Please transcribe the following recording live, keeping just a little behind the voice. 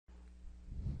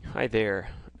Hi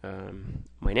there.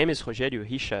 My name is Rogério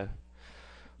Richa.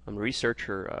 I'm a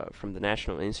researcher from the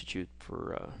National Institute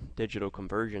for Digital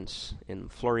Convergence in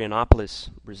Florianopolis,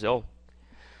 Brazil.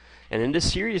 And in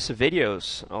this series of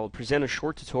videos, I'll present a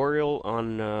short tutorial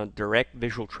on direct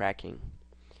visual tracking.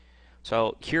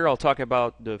 So here I'll talk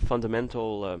about the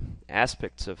fundamental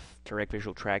aspects of direct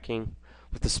visual tracking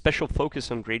with a special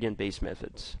focus on gradient-based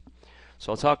methods.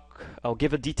 So I'll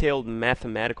give a detailed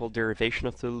mathematical derivation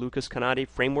of the Lucas-Canady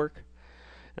framework,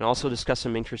 and also discuss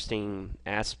some interesting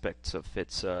aspects of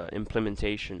its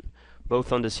implementation,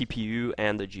 both on the CPU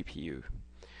and the GPU.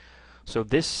 So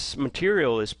this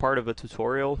material is part of a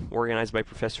tutorial organized by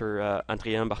Professor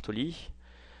Adrien Bartoli.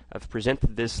 I've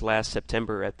presented this last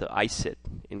September at the ICIT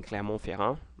in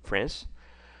Clermont-Ferrand, France,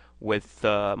 with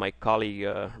my colleague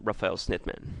Raphael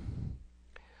Snitman.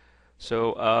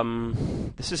 So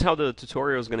this is how the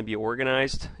tutorial is going to be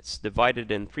organized. It's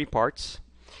divided in 3 parts.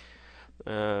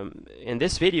 In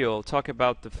this video, I'll talk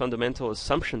about the fundamental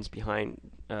assumptions behind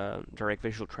direct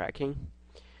visual tracking.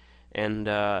 And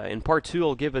in part 2,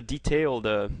 I'll give a detailed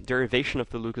derivation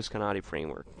of the Lucas-Canady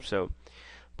framework. So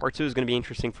part 2 is going to be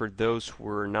interesting for those who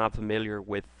are not familiar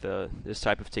with this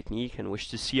type of technique and wish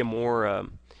to see a more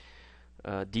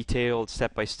detailed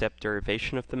step-by-step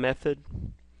derivation of the method.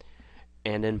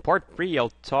 And in part 3,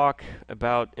 I'll talk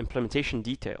about implementation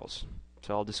details.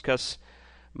 So I'll discuss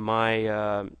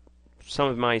my some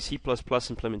of my C++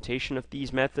 implementation of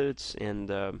these methods, and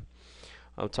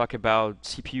I'll talk about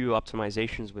CPU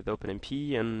optimizations with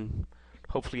OpenMP, and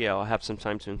hopefully I'll have some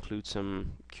time to include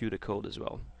some CUDA code as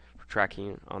well for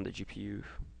tracking on the GPU.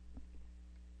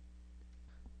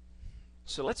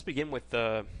 So let's begin with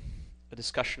a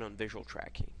discussion on visual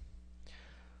tracking.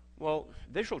 Well,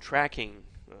 visual tracking,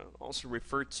 also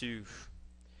referred to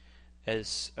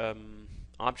as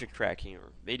object tracking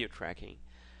or video tracking,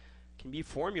 can be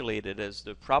formulated as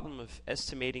the problem of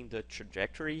estimating the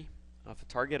trajectory of a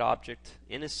target object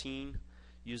in a scene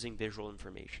using visual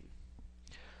information.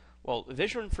 Well,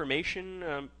 visual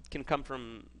information can come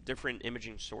from different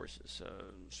imaging sources.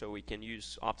 So we can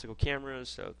use optical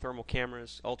cameras, thermal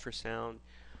cameras, ultrasound,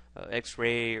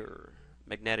 X-ray or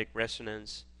magnetic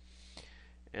resonance.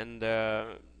 And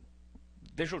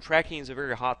visual tracking is a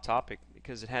very hot topic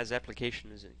because it has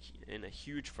applications in a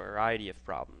huge variety of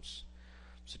problems,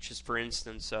 such as, for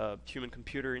instance,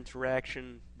 human-computer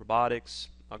interaction, robotics,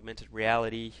 augmented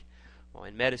reality,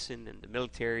 in medicine and the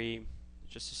military,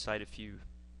 just to cite a few.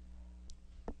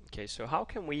 Okay, so how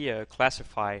can we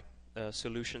classify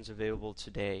solutions available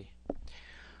today?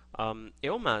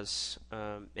 Elmas,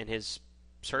 in his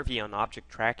survey on object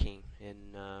tracking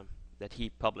that he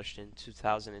published in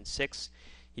 2006,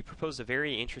 he proposed a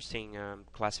very interesting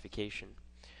classification.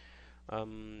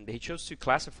 He chose to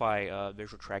classify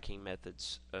visual tracking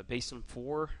methods based on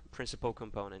 4 principal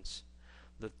components: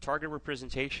 the target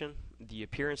representation, the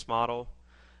appearance model,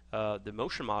 the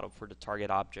motion model for the target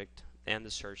object, and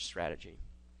the search strategy.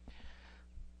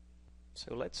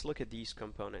 So let's look at these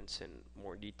components in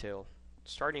more detail,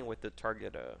 starting with the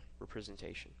target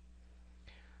representation.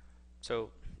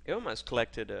 So Elmas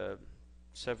collected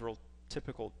several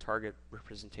typical target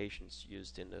representations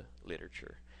used in the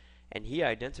literature, and he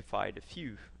identified a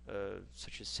few,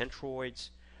 such as centroids,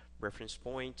 reference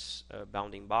points,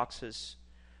 bounding boxes,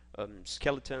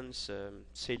 skeletons,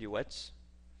 silhouettes.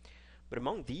 But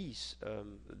among these,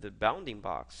 the bounding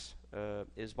box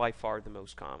is by far the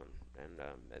most common.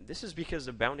 And this is because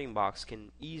the bounding box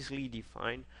can easily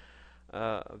define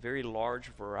a very large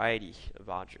variety of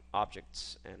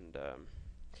objects. And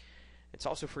it's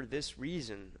also for this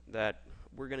reason that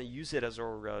we're going to use it as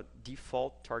our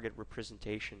default target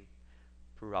representation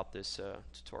throughout this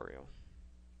tutorial.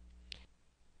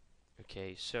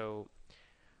 Okay, so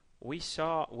we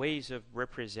saw ways of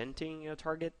representing a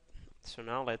target, so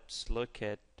now let's look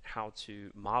at how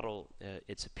to model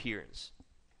its appearance.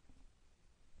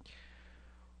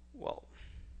 Well,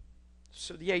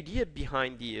 so the idea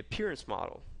behind the appearance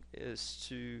model is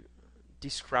to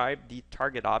describe the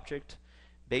target object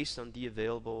based on the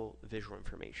available visual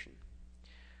information.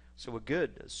 So a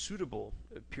suitable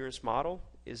appearance model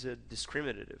is a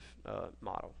discriminative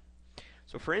model.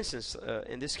 So for instance,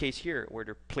 in this case here, where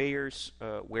the players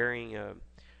wearing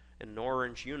an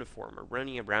orange uniform are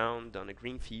running around on a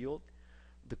green field,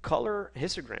 the color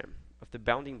histogram of the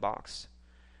bounding box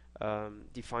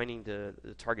defining the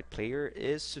target player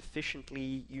is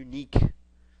sufficiently unique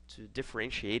to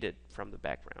differentiate it from the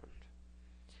background.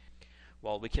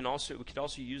 Well, we could also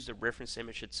use the reference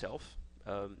image itself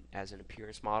as an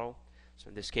appearance model. So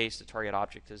in this case, the target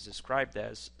object is described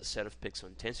as a set of pixel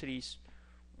intensities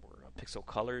or pixel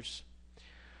colors.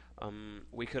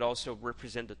 We could also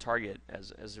represent the target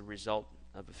as a result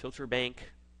of a filter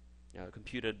bank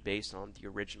computed based on the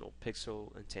original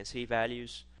pixel intensity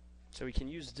values. So we can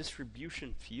use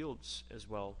distribution fields as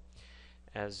well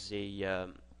as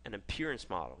an appearance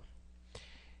model.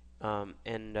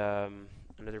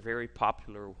 Another very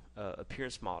popular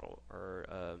appearance model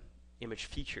are image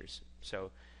features.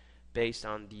 So based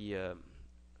on the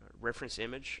reference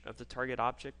image of the target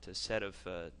object, a set of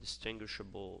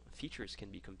distinguishable features can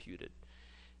be computed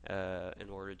in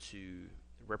order to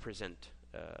represent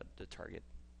the target.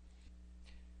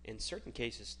 In certain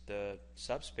cases, the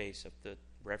subspace of the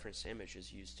reference image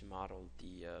is used to model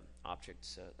the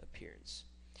object's appearance.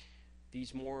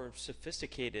 These more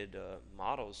sophisticated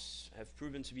models have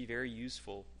proven to be very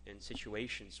useful in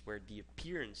situations where the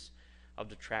appearance of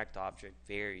the tracked object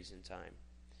varies in time,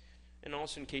 and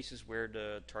also in cases where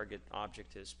the target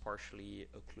object is partially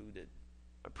occluded.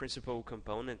 A principal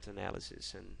component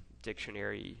analysis and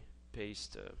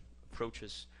dictionary-based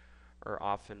approaches are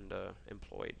often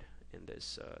employed in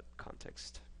this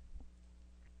context.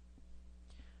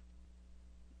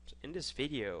 So in this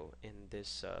video, in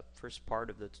this first part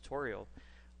of the tutorial,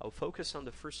 I'll focus on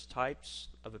the first types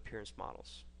of appearance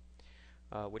models,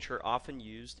 which are often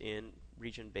used in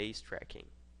region-based tracking.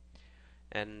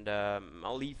 And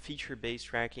I'll leave feature-based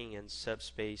tracking and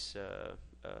subspace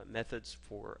methods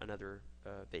for another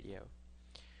video.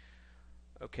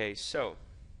 Okay, so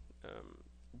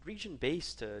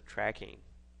region-based tracking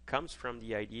comes from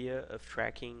the idea of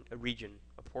tracking a region,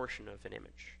 a portion of an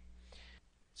image.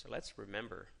 So let's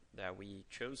remember that we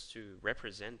chose to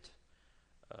represent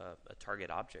a target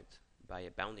object by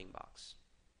a bounding box.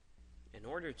 In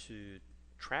order to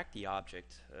track the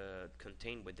object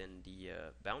contained within the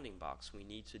bounding box, we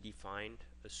need to define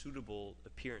a suitable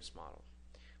appearance model,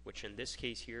 which in this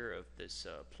case here of this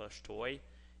plush toy,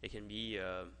 it can be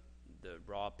the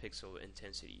raw pixel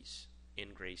intensities in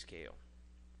grayscale.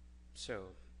 So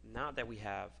now that we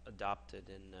have adopted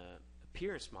an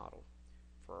appearance model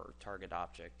for our target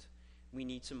object, we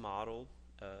need to model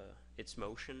its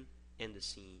motion in the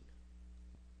scene.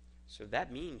 So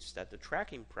that means that the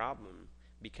tracking problem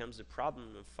becomes the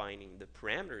problem of finding the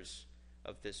parameters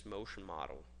of this motion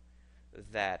model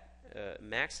that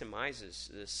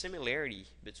maximizes the similarity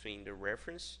between the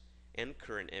reference and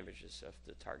current images of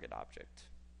the target object.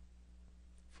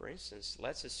 For instance,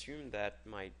 let's assume that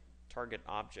my target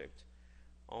object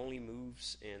only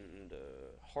moves in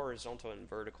the horizontal and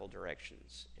vertical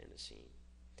directions in the scene.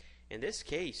 In this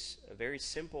case, a very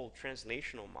simple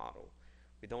translational model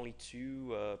with only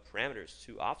two parameters,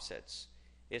 two offsets,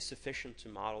 is sufficient to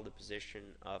model the position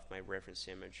of my reference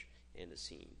image in the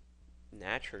scene.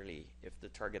 Naturally, if the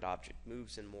target object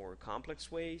moves in more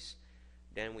complex ways,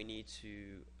 then we need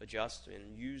to adjust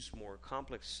and use more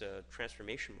complex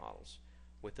transformation models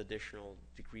with additional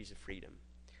degrees of freedom.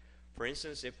 For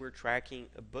instance, if we're tracking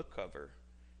a book cover,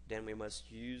 then we must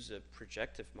use a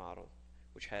projective model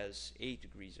which has 8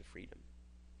 degrees of freedom.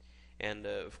 And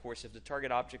of course, if the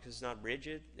target object is not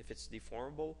rigid, if it's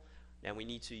deformable, then we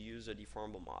need to use a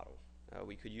deformable model.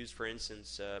 We could use, for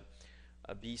instance,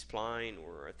 a B-spline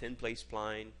or a thin plate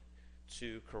spline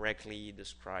to correctly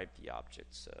describe the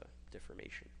object's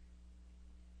deformation.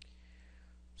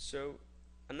 So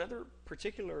another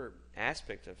particular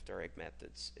aspect of direct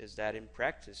methods is that in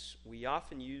practice we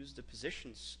often use the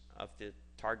positions of the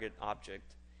target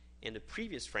object in the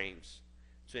previous frames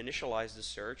to initialize the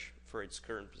search for its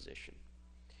current position.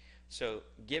 So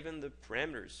given the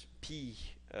parameters P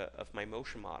of my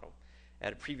motion model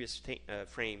at a previous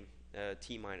frame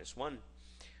T minus 1,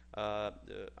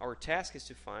 our task is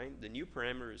to find the new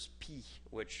parameters P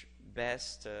which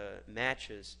best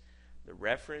matches the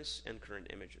reference and current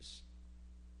images.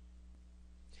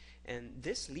 And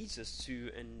this leads us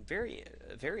to a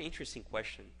very interesting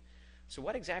question. So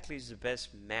what exactly is the best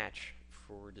match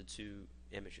for the two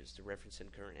images, the reference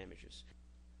and current images?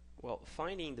 Well,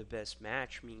 finding the best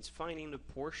match means finding the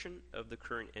portion of the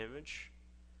current image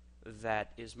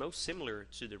that is most similar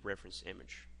to the reference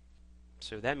image.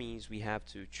 So that means we have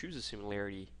to choose a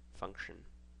similarity function.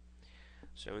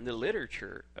 So in the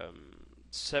literature,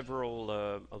 several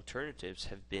alternatives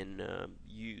have been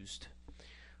used.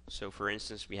 So for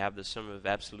instance, we have the sum of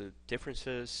absolute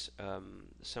differences, the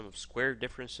sum of squared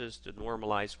differences, the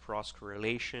normalized cross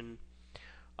correlation,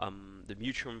 the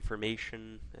mutual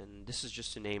information, and this is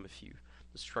just to name a few.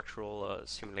 The structural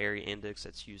similarity index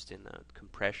that's used in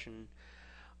compression.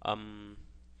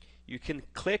 You can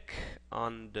click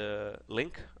on the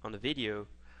link on the video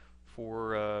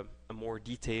for a more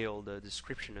detailed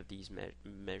description of these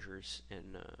measures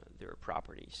and their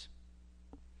properties.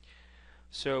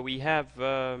 So we have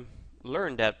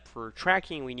learned that for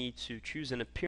tracking we need to choose an appearance